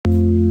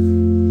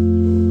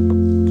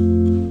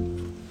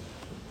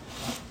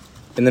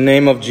In the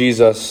name of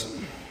Jesus,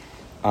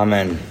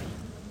 Amen.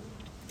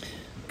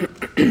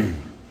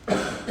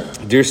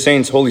 Dear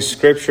saints, Holy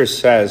Scripture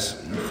says,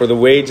 "For the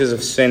wages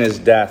of sin is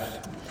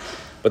death,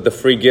 but the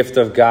free gift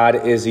of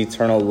God is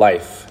eternal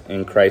life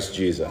in Christ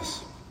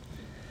Jesus."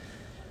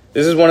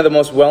 This is one of the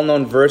most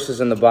well-known verses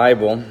in the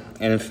Bible,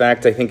 and in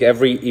fact, I think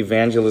every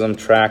evangelism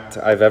tract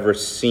I've ever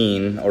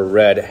seen or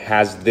read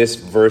has this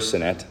verse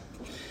in it.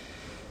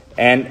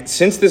 And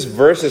since this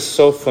verse is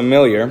so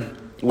familiar,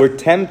 we're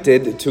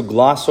tempted to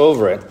gloss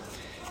over it.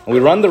 And we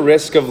run the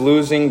risk of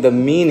losing the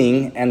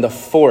meaning and the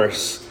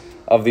force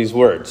of these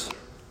words.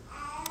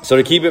 So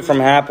to keep it from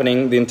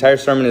happening, the entire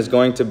sermon is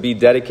going to be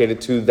dedicated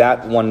to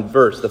that one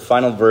verse, the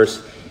final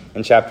verse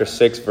in chapter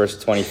 6, verse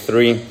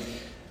 23,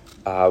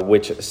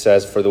 which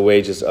says, "For the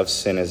wages of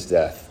sin is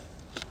death."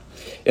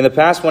 In the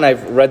past, when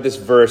I've read this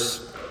verse,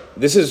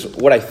 this is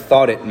what I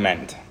thought it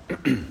meant.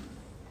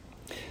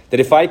 That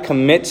if I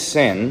commit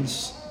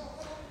sins,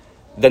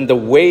 then the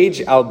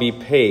wage I'll be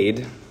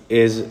paid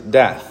is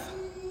death.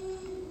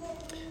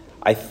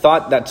 I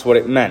thought that's what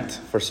it meant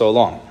for so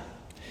long.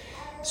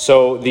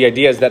 So the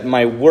idea is that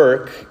my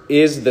work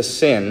is the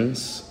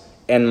sins,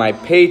 and my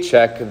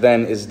paycheck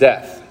then is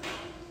death.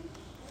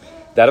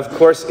 That, of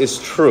course, is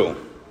true.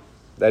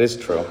 That is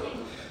true.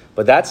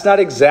 But that's not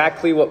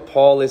exactly what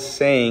Paul is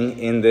saying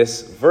in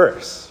this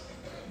verse.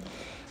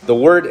 The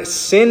word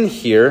sin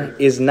here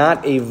is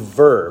not a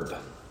verb.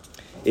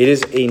 It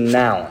is a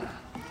noun.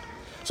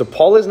 So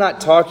Paul is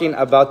not talking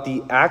about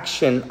the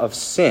action of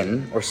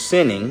sin or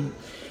sinning,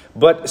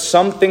 but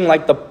something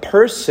like the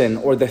person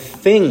or the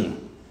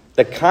thing,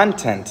 the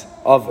content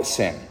of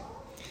sin.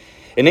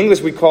 In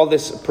English, we call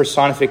this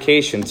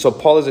personification. So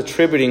Paul is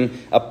attributing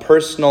a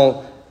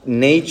personal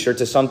nature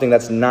to something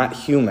that's not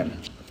human.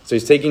 So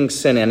he's taking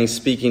sin and he's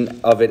speaking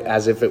of it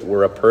as if it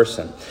were a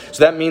person.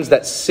 So that means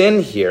that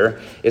sin here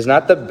is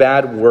not the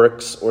bad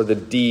works or the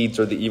deeds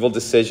or the evil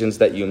decisions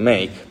that you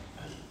make.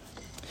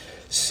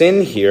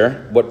 Sin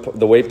here,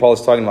 the way Paul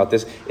is talking about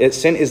this,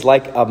 sin is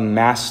like a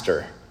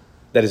master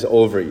that is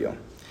over you,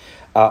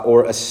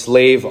 or a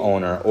slave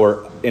owner,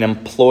 or an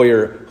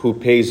employer who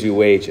pays you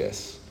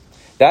wages.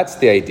 That's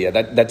the idea,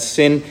 that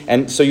sin,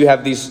 and so you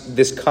have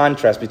this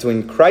contrast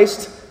between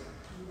Christ,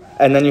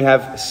 and then you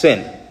have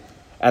sin.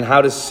 And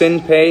how does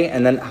sin pay,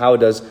 and then how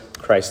does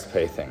Christ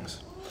pay things?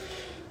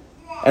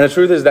 And the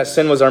truth is that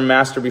sin was our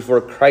master before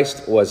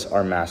Christ was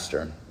our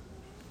master.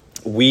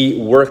 We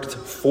worked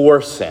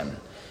for sin.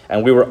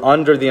 And we were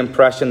under the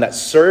impression that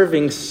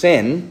serving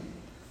sin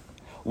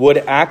would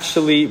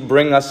actually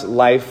bring us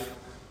life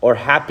or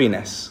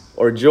happiness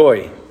or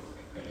joy.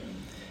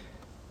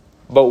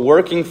 But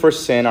working for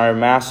sin, our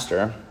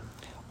master,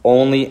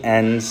 only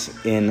ends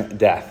in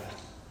death.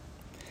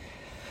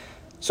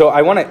 So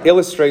I want to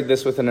illustrate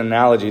this with an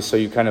analogy so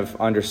you kind of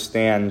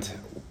understand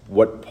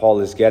what Paul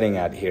is getting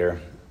at here.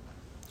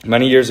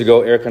 Many years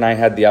ago, Eric and I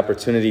had the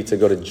opportunity to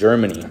go to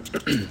Germany.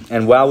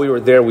 And while we were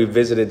there, we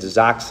visited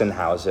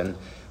Sachsenhausen,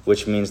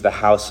 which means the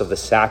house of the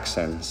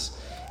Saxons.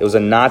 It was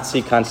a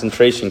Nazi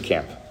concentration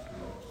camp,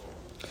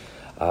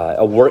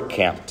 a work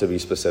camp to be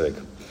specific.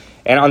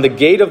 And on the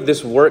gate of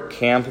this work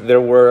camp, there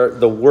were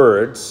the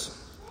words,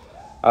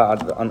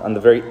 on the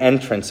very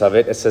entrance of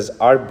it, it says,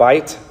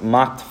 "Arbeit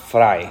macht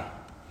frei,"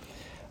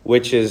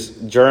 which is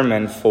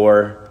German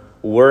for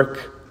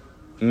 "work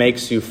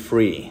makes you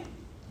free."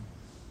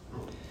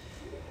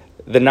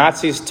 The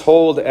Nazis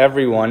told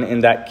everyone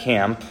in that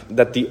camp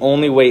that the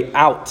only way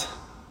out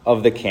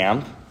of the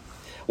camp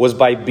was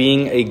by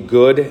being a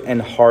good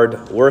and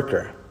hard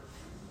worker.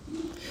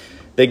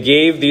 They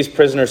gave these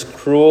prisoners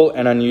cruel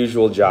and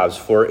unusual jobs.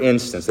 For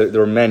instance, there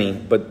were many,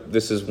 but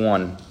this is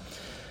one.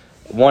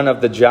 One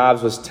of the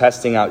jobs was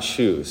testing out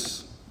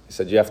shoes. He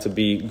said, you have to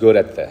be good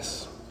at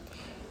this.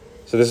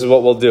 So this is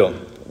what we'll do.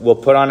 We'll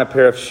put on a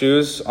pair of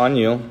shoes on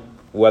you,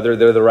 whether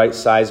they're the right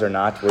size or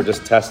not. We're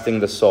just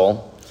testing the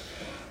sole.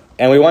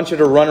 And we want you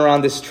to run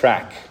around this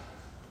track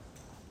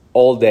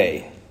all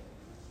day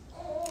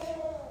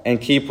and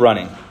keep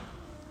running.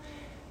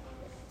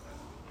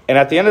 And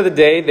at the end of the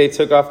day, they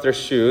took off their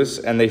shoes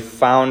and they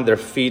found their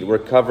feet were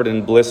covered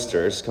in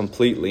blisters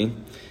completely.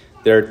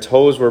 Their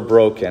toes were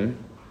broken.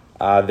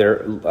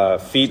 Their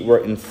feet were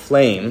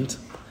inflamed.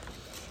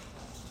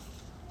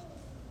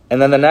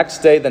 And then the next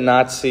day, the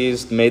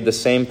Nazis made the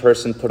same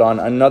person put on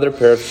another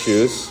pair of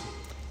shoes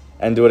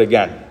and do it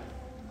again.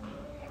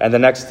 And the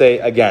next day,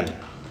 again,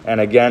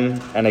 and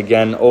again, and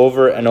again,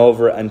 over and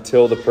over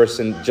until the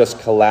person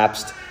just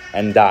collapsed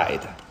and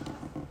died.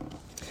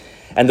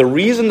 And the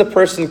reason the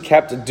person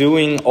kept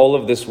doing all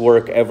of this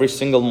work every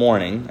single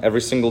morning,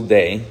 every single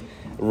day,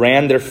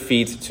 ran their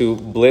feet to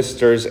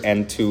blisters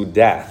and to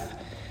death,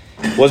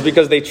 was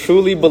because they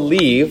truly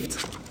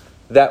believed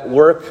that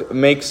work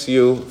makes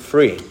you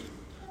free.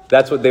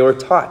 That's what they were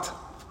taught.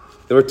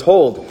 They were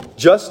told,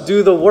 just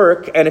do the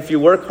work, and if you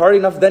work hard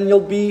enough, then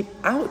you'll be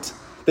out.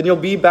 Then you'll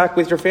be back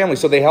with your family.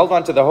 So they held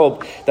on to the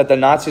hope that the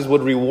Nazis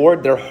would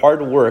reward their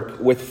hard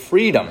work with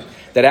freedom.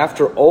 That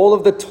after all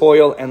of the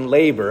toil and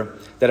labor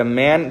that a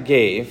man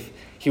gave,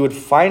 he would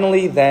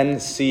finally then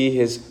see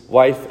his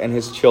wife and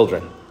his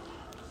children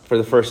for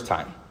the first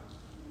time.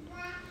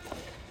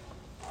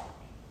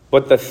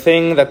 But the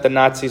thing that the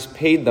Nazis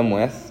paid them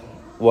with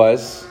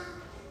was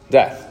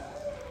death.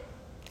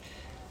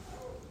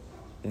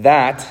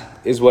 That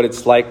is what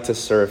it's like to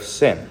serve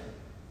sin.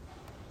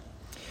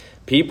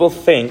 People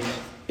think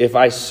if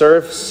I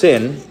serve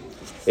sin,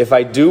 if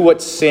I do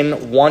what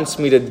sin wants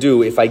me to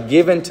do, if I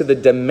give in to the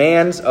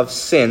demands of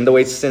sin, the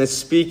way sin is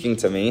speaking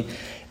to me,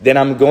 then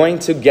I'm going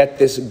to get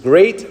this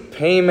great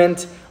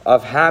payment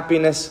of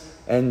happiness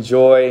and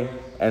joy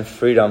and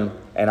freedom,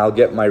 and I'll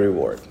get my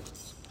reward.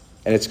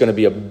 And it's going to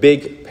be a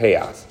big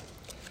payout.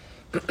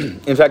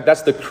 In fact,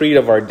 that's the creed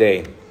of our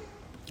day.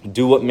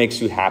 Do what makes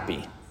you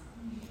happy.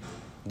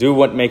 Do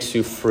what makes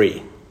you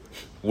free.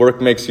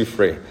 Work makes you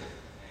free.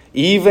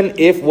 Even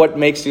if what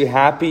makes you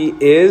happy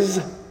is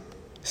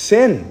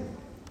sin.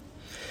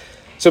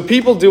 So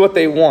people do what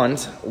they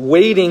want,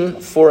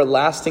 waiting for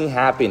lasting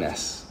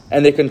happiness.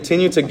 And they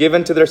continue to give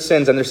in to their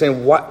sins. And they're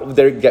saying, what?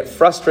 They get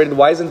frustrated.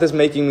 Why isn't this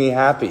making me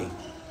happy?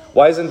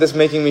 Why isn't this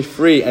making me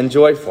free and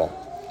joyful?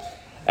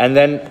 And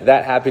then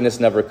that happiness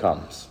never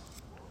comes.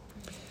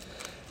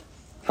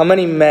 How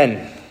many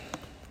men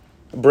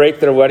break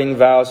their wedding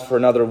vows for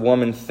another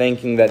woman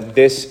thinking that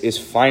this is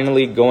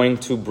finally going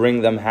to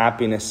bring them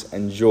happiness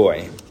and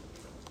joy,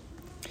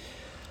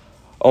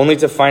 only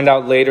to find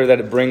out later that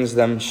it brings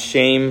them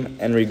shame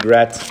and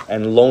regret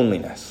and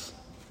loneliness?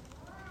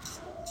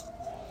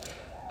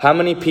 How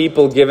many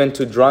people give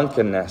into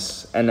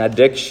drunkenness and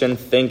addiction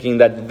thinking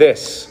that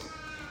this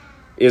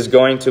is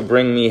going to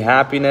bring me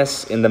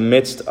happiness in the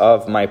midst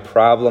of my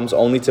problems,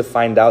 only to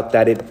find out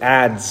that it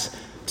adds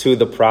to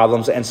the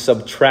problems and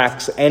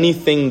subtracts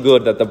anything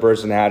good that the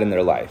person had in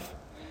their life?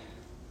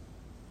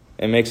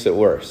 It makes it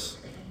worse.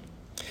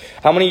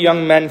 How many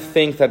young men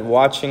think that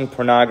watching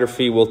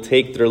pornography will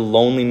take their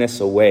loneliness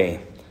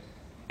away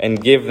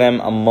and give them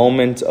a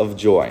moment of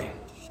joy?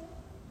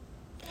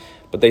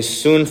 But they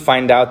soon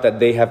find out that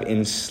they have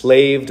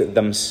enslaved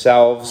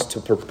themselves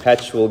to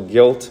perpetual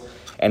guilt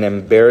and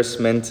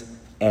embarrassment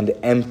and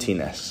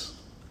emptiness.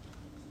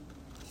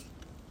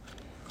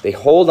 They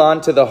hold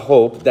on to the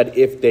hope that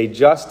if they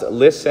just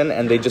listen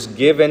and they just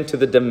give in to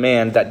the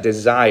demand, that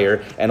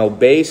desire, and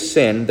obey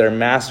sin, their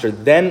master,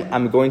 then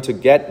I'm going to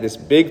get this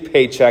big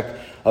paycheck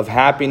of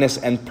happiness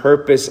and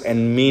purpose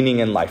and meaning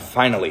in life.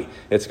 Finally,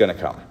 it's going to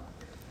come.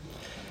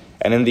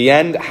 And in the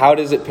end, how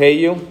does it pay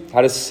you?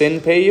 How does sin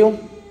pay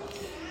you?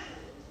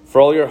 For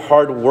all your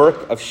hard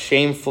work of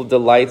shameful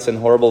delights and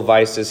horrible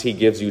vices, he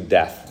gives you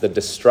death, the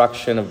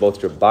destruction of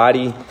both your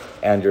body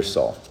and your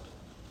soul.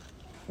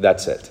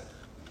 That's it.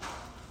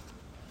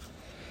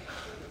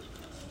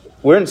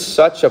 We're in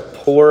such a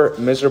poor,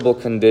 miserable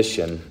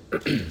condition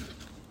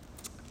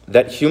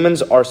that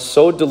humans are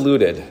so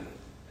deluded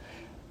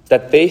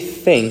that they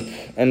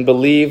think and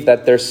believe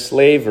that their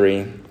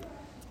slavery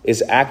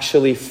is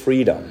actually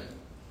freedom.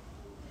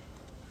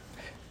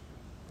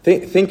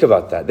 Think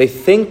about that. They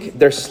think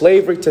their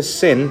slavery to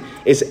sin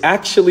is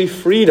actually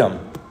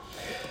freedom.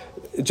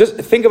 Just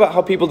think about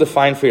how people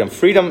define freedom.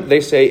 Freedom, they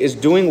say, is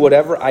doing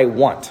whatever I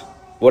want.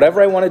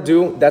 Whatever I want to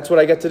do, that's what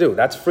I get to do.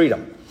 That's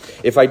freedom.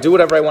 If I do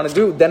whatever I want to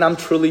do, then I'm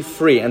truly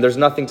free and there's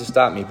nothing to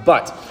stop me.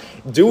 But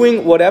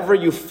doing whatever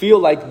you feel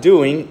like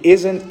doing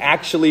isn't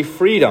actually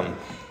freedom.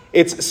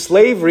 It's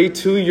slavery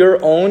to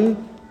your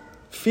own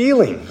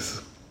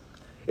feelings.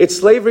 It's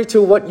slavery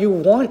to what you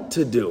want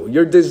to do,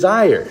 your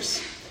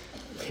desires.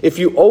 If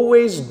you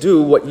always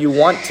do what you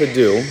want to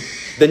do,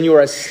 then you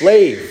are a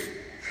slave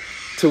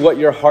to what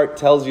your heart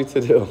tells you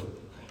to do.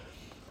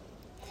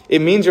 It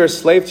means you're a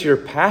slave to your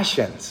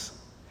passions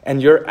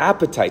and your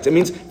appetites. It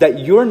means that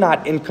you're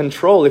not in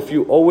control if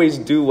you always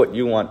do what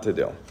you want to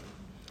do.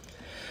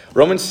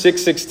 Romans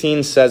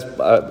 6:16 says,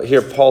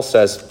 here Paul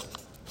says,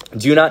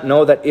 do you not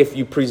know that if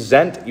you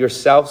present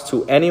yourselves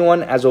to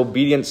anyone as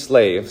obedient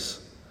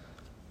slaves,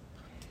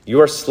 you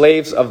are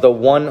slaves of the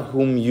one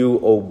whom you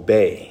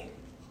obey?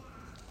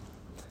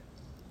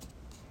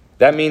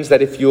 That means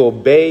that if you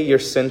obey your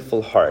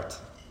sinful heart,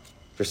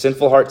 your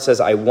sinful heart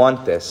says, I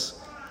want this,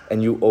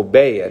 and you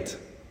obey it,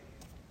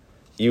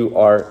 you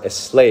are a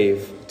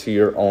slave to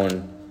your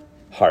own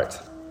heart.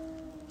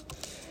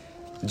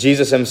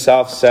 Jesus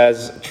himself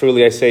says,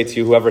 truly I say to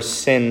you, whoever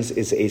sins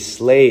is a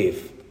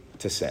slave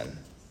to sin.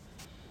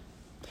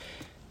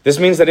 This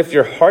means that if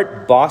your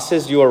heart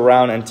bosses you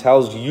around and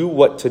tells you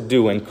what to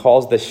do and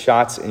calls the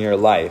shots in your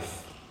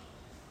life,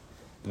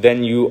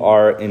 then you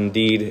are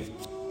indeed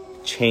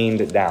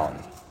chained down.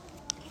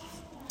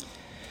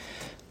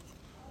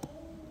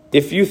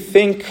 If you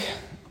think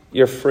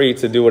you're free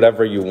to do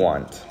whatever you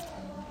want,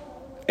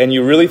 and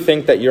you really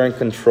think that you're in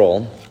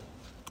control,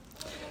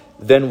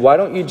 then why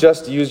don't you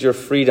just use your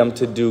freedom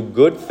to do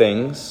good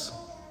things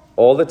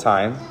all the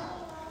time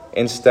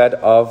instead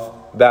of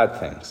bad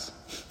things?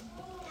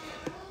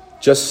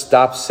 Just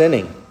stop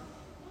sinning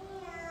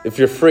if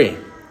you're free.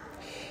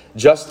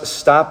 Just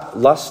stop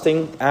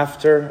lusting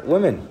after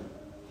women.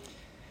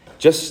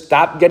 Just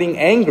stop getting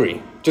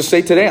angry. Just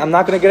say today, I'm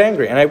not going to get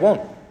angry, and I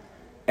won't.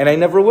 and I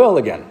never will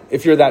again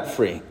if you're that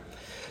free.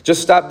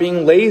 Just stop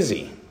being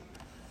lazy.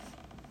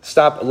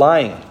 Stop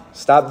lying.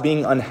 Stop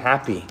being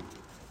unhappy,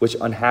 which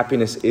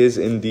unhappiness is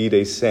indeed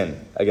a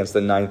sin against the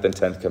 9th and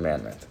 10th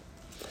commandment.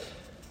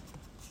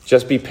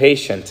 Just be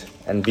patient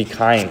and be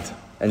kind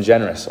and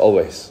generous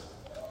always.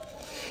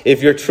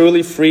 If you're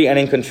truly free and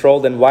in control,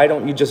 then why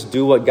don't you just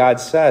do what God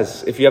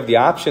says? If you have the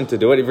option to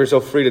do it, if you're so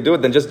free to do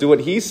it, then just do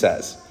what He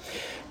says.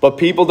 But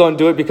people don't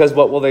do it because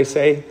what will they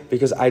say?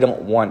 Because I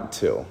don't want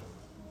to.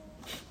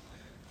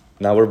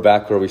 Now we're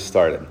back where we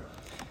started.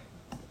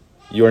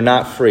 You're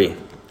not free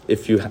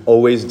if you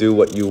always do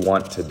what you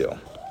want to do.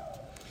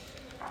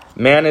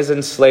 Man is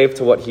enslaved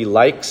to what he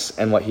likes,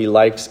 and what he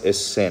likes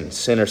is sin.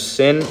 Sinners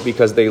sin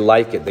because they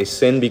like it. They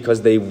sin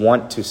because they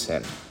want to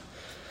sin.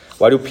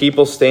 Why do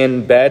people stay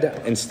in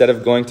bed instead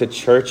of going to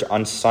church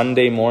on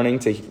Sunday morning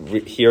to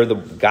hear the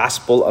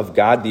gospel of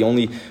God, the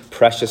only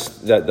precious,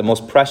 the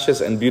most precious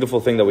and beautiful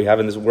thing that we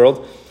have in this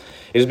world?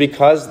 It is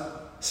because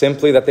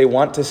simply that they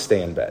want to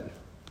stay in bed.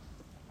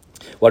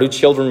 Why do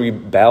children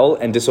rebel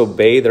and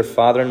disobey their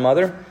father and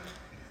mother?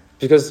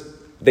 Because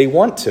they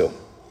want to.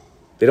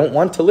 They don't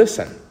want to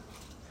listen.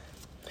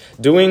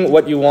 Doing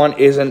what you want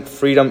isn't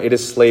freedom, it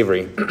is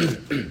slavery.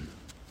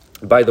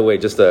 By the way,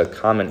 just a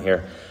comment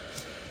here.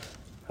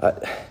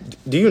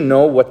 Do you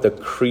know what the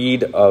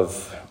creed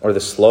of, or the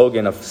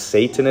slogan of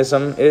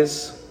Satanism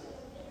is?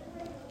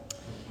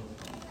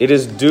 It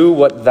is do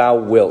what thou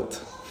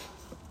wilt,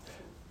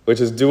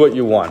 which is do what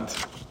you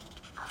want.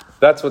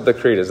 That's what the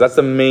creed is. That's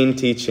the main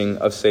teaching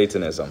of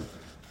Satanism.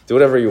 Do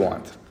whatever you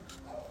want.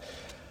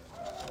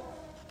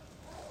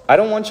 I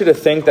don't want you to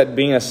think that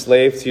being a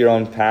slave to your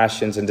own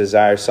passions and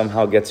desires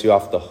somehow gets you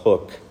off the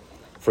hook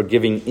for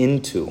giving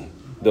into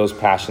those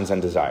passions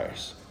and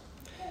desires.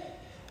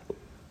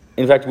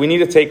 In fact, we need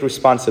to take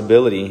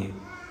responsibility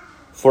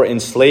for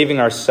enslaving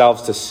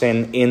ourselves to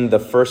sin in the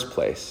first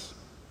place.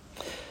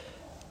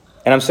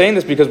 And I'm saying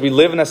this because we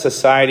live in a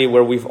society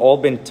where we've all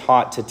been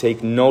taught to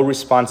take no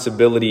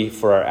responsibility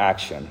for our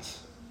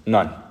actions.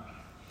 None.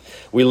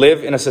 We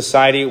live in a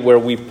society where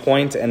we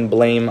point and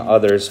blame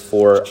others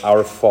for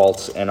our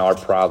faults and our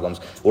problems.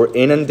 We're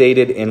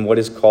inundated in what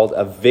is called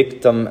a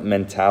victim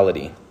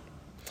mentality.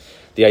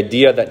 The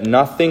idea that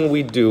nothing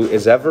we do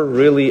is ever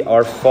really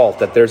our fault,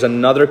 that there's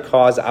another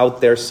cause out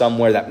there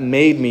somewhere that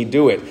made me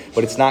do it,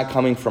 but it's not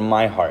coming from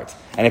my heart.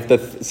 And if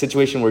the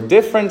situation were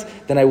different,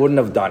 then I wouldn't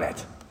have done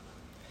it.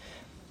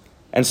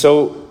 And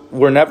so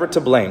we're never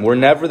to blame. We're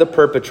never the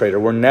perpetrator.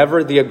 We're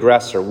never the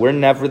aggressor. We're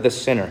never the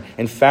sinner.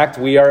 In fact,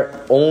 we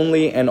are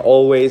only and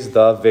always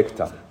the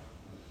victim.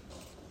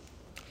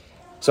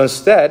 So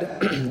instead,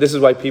 this is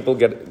why people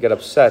get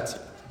upset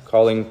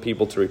calling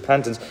people to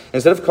repentance.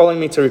 Instead of calling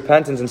me to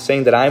repentance and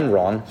saying that I'm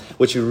wrong,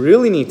 what you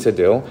really need to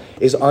do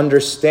is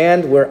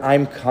understand where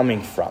I'm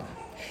coming from.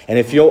 And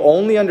if you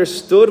only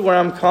understood where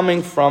I'm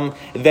coming from,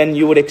 then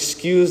you would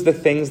excuse the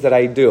things that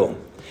I do.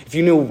 If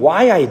you knew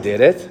why I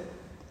did it,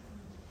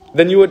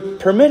 then you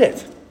would permit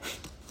it.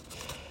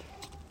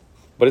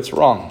 But it's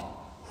wrong.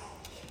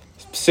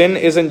 Sin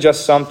isn't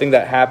just something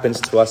that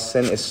happens to us.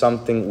 Sin is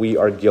something we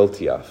are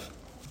guilty of.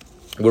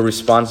 We're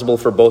responsible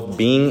for both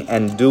being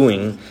and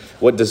doing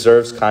what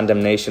deserves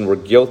condemnation. We're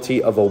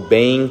guilty of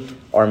obeying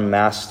our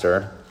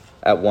master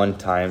at one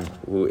time,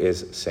 who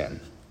is sin.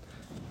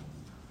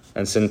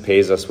 And sin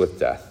pays us with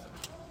death.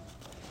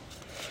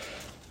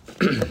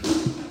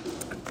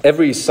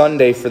 Every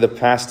Sunday for the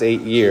past 8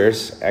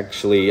 years,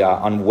 actually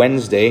on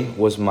Wednesday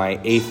was my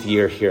 8th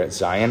year here at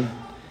Zion.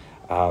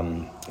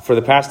 For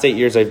the past 8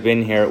 years I've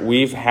been here,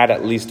 we've had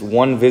at least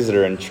one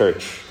visitor in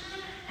church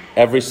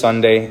every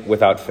Sunday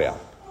without fail.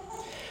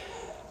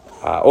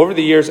 Over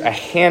the years, a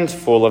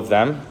handful of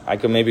them, I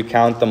could maybe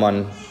count them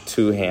on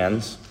 2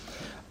 hands,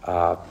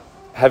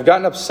 have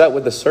gotten upset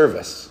with the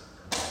service,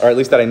 or at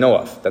least that I know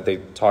of, that they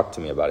talked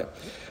to me about it.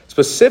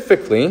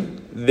 Specifically,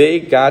 they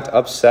got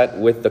upset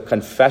with the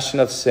confession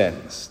of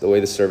sins, the way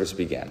the service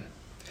began.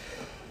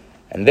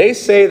 And they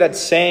say that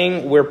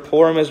saying we're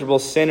poor, miserable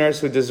sinners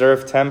who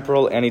deserve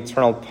temporal and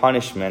eternal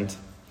punishment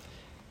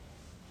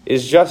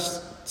is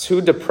just too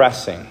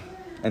depressing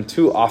and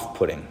too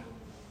off-putting.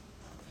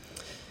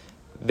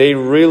 They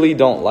really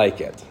don't like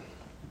it.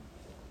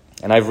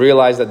 And I've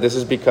realized that this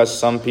is because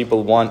some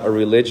people want a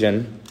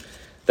religion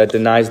that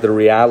denies the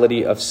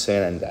reality of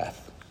sin and death.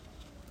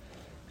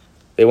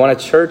 They want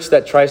a church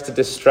that tries to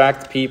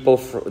distract people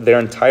for their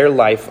entire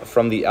life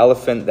from the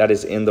elephant that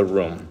is in the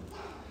room.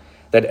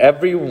 That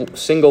every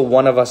single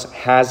one of us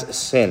has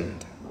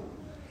sinned,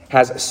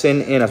 has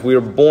sin in us. We were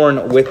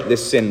born with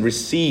this sin,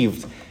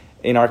 received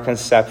in our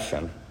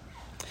conception.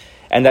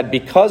 And that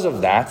because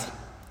of that,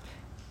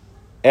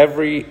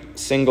 every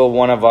single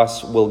one of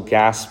us will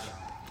gasp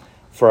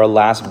for our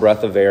last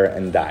breath of air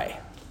and die.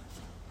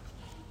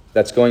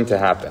 That's going to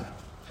happen.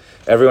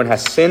 Everyone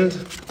has sinned,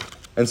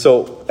 and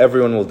so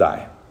everyone will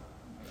die.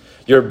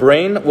 Your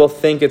brain will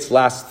think its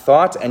last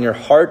thought, and your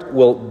heart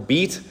will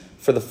beat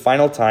for the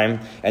final time,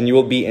 and you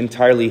will be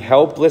entirely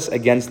helpless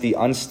against the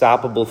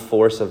unstoppable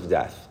force of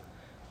death.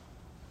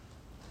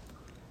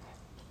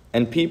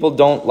 And people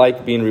don't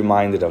like being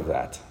reminded of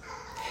that.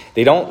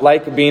 They don't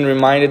like being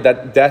reminded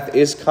that death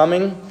is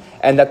coming,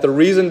 and that the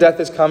reason death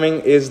is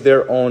coming is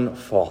their own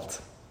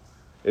fault.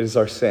 It is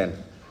our sin.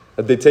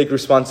 That they take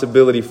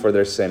responsibility for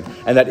their sin,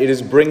 and that it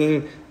is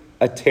bringing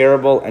a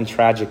terrible and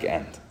tragic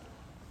end.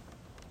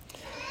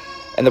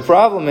 And the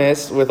problem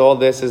is with all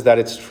this is that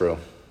it's true.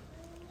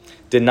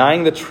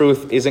 Denying the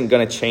truth isn't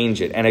going to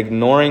change it, and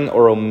ignoring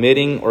or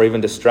omitting or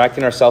even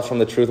distracting ourselves from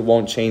the truth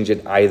won't change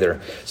it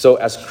either. So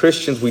as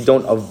Christians, we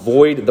don't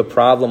avoid the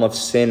problem of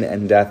sin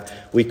and death.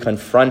 We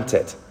confront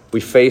it.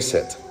 We face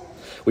it.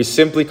 We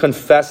simply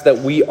confess that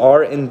we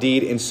are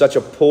indeed in such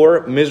a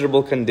poor,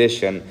 miserable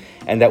condition,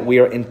 and that we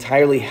are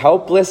entirely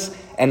helpless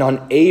and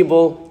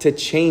unable to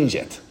change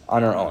it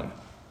on our own.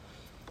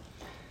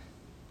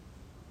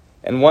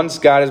 And once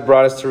God has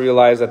brought us to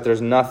realize that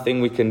there's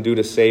nothing we can do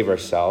to save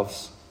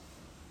ourselves,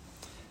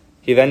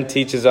 He then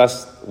teaches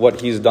us what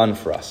He's done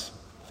for us.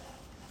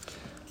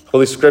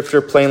 Holy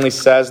Scripture plainly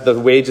says the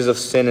wages of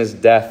sin is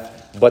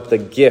death, but the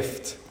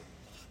gift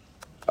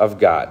of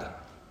God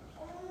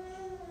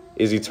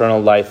is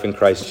eternal life in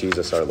Christ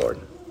Jesus our Lord.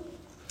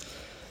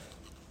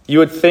 You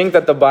would think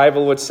that the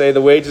Bible would say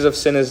the wages of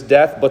sin is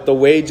death, but the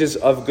wages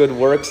of good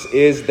works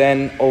is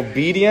then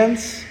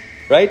obedience,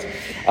 right?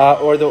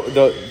 Or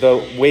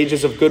the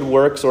wages of good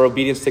works or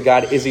obedience to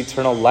God is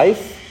eternal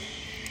life.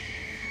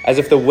 As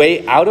if the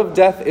way out of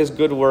death is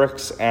good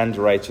works and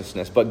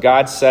righteousness. But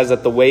God says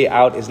that the way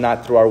out is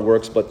not through our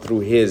works, but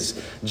through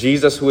His.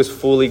 Jesus, who is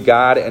fully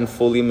God and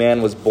fully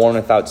man, was born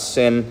without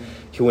sin,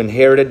 who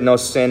inherited no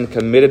sin,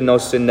 committed no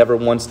sin, never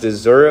once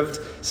deserved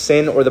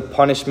sin or the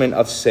punishment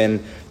of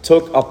sin,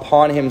 took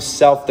upon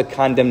Himself the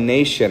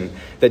condemnation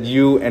that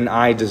you and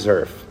I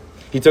deserve.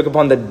 He took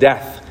upon the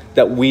death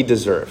that we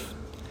deserve.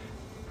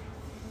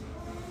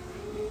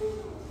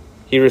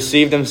 He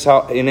received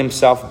in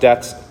Himself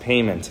death's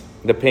payment.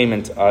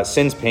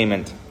 Sin's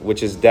payment,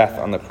 which is death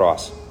on the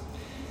cross.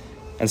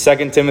 And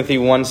 2 Timothy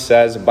 1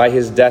 says, by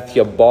His death He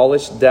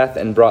abolished death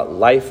and brought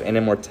life and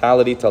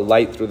immortality to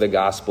light through the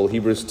gospel.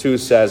 Hebrews 2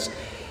 says,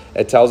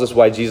 it tells us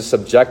why Jesus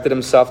subjected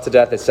Himself to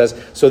death. It says,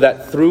 so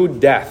that through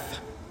death,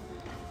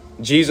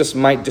 Jesus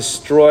might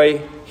destroy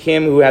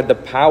him who had the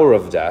power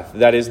of death,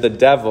 that is the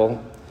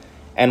devil,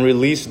 and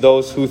release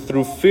those who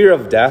through fear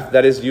of death,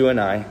 that is you and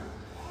I,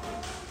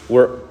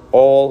 were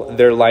all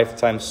their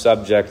lifetime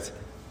subject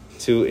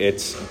to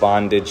its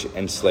bondage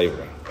and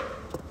slavery.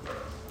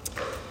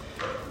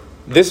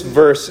 This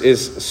verse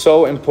is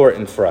so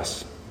important for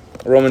us.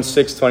 Romans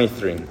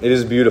 6:23. It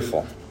is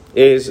beautiful.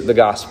 It is the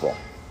gospel.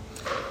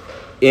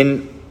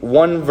 In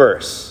one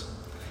verse,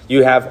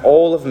 you have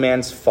all of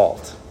man's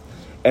fault.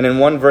 And in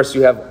one verse,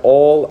 you have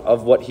all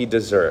of what he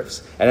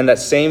deserves. And in that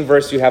same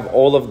verse, you have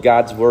all of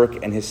God's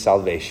work and His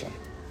salvation.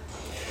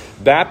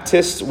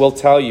 Baptists will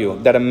tell you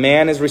that a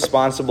man is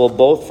responsible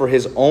both for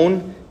his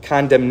own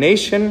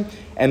condemnation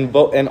and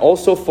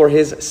also for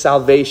his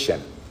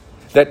salvation.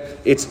 That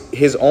it's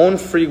his own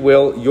free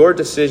will, your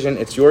decision,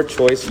 it's your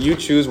choice. You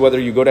choose whether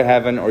you go to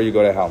heaven or you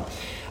go to hell.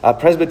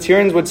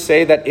 Presbyterians would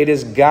say that it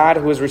is God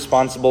who is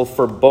responsible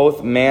for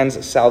both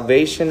man's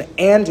salvation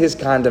and his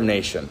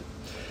condemnation.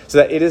 So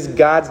that it is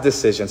God's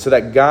decision. So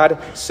that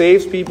God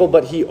saves people,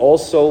 but He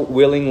also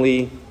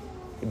willingly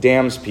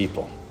damns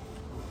people.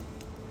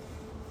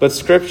 But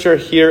Scripture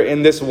here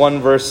in this one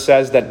verse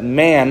says that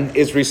man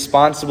is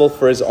responsible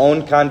for his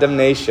own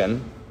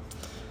condemnation,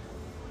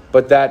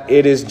 but that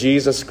it is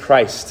Jesus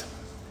Christ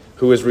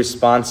who is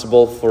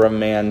responsible for a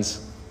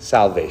man's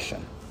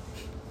salvation.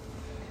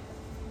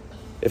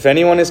 If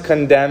anyone is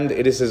condemned,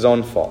 it is his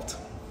own fault.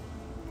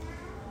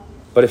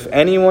 But if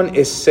anyone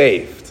is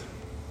saved,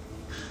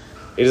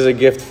 it is a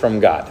gift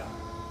from God.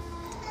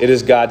 It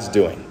is God's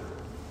doing.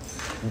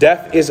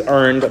 Death is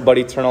earned, but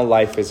eternal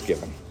life is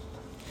given.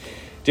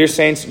 Dear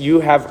saints, you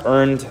have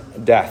earned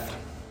death,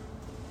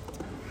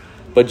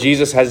 but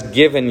Jesus has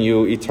given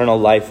you eternal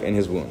life in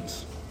His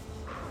wounds.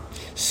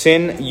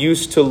 Sin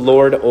used to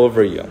lord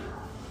over you,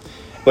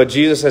 but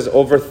Jesus has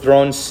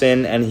overthrown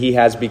sin and He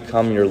has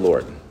become your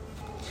Lord.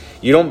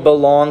 You don't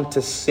belong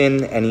to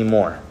sin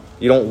anymore.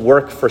 You don't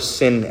work for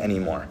sin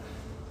anymore.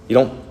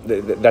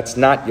 That's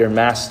not your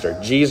master.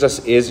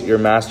 Jesus is your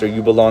master.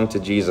 You belong to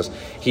Jesus.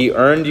 He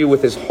earned you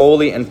with His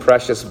holy and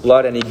precious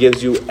blood, and He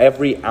gives you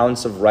every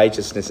ounce of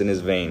righteousness in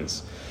His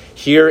veins.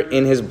 Here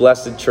in His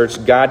blessed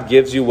church, God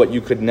gives you what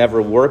you could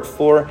never work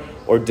for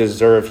or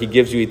deserve. He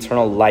gives you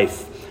eternal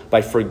life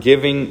by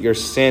forgiving your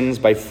sins,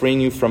 by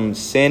freeing you from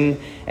sin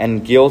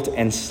and guilt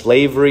and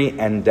slavery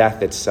and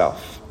death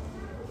itself.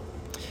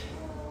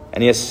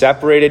 And He has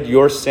separated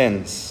your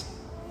sins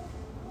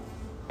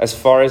as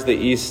far as the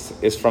east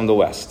is from the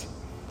west.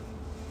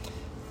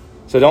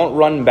 So don't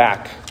run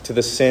back to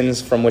the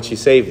sins from which He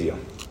saved you.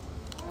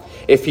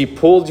 If He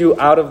pulled you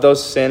out of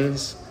those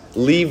sins,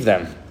 leave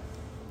them.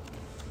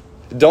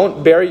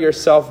 Don't bury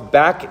yourself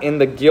back in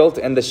the guilt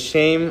and the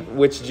shame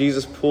which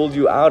Jesus pulled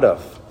you out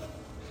of.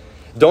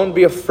 Don't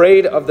be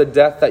afraid of the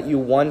death that you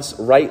once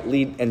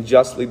rightly and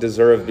justly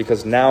deserved,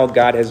 because now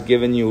God has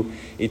given you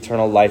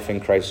eternal life in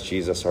Christ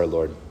Jesus our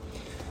Lord.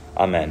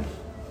 Amen.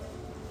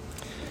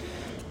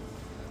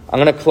 I'm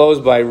going to close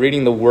by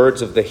reading the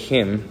words of the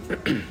hymn,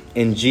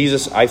 "In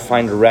Jesus I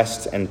Find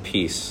Rest and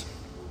Peace."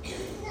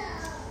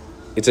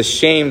 It's a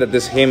shame that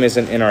this hymn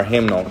isn't in our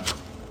hymnal.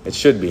 It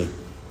should be.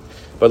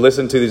 But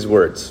listen to these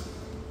words.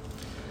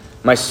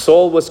 "My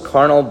soul was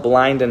carnal,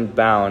 blind, and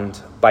bound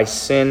by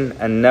sin,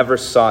 and never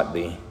sought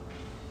thee.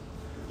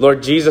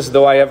 Lord Jesus,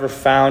 though I ever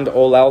found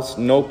all else,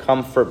 no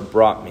comfort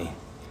brought me.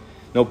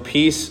 No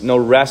peace, no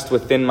rest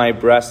within my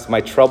breast. My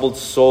troubled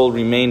soul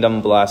remained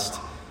unblessed.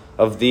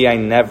 Of thee I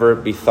never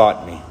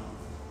bethought me.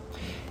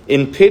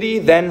 In pity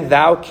then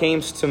thou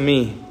camest to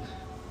me,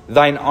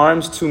 thine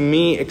arms to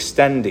me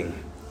extending.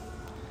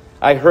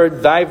 I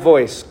heard thy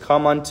voice,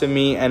 come unto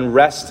me, and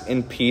rest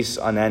in peace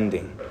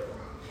unending.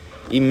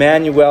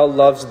 Emmanuel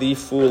loves thee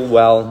full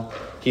well.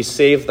 He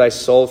saved thy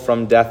soul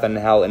from death and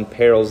hell, and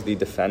perils thee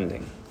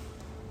defending.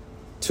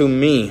 To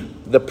me,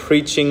 the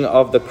preaching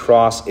of the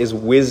cross is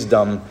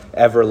wisdom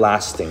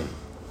everlasting.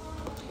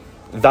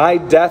 Thy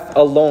death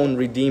alone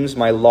redeems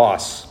my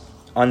loss,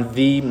 on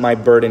thee my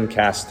burden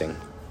casting.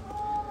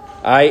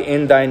 I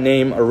in thy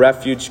name a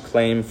refuge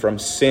claim from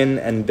sin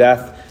and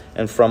death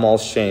and from all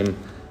shame.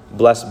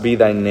 Blessed be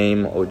thy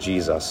name, O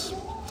Jesus.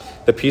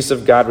 The peace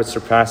of God which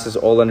surpasses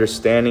all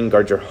understanding,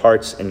 guard your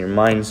hearts and your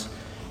minds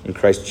in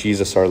Christ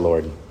Jesus our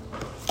Lord.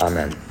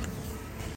 Amen.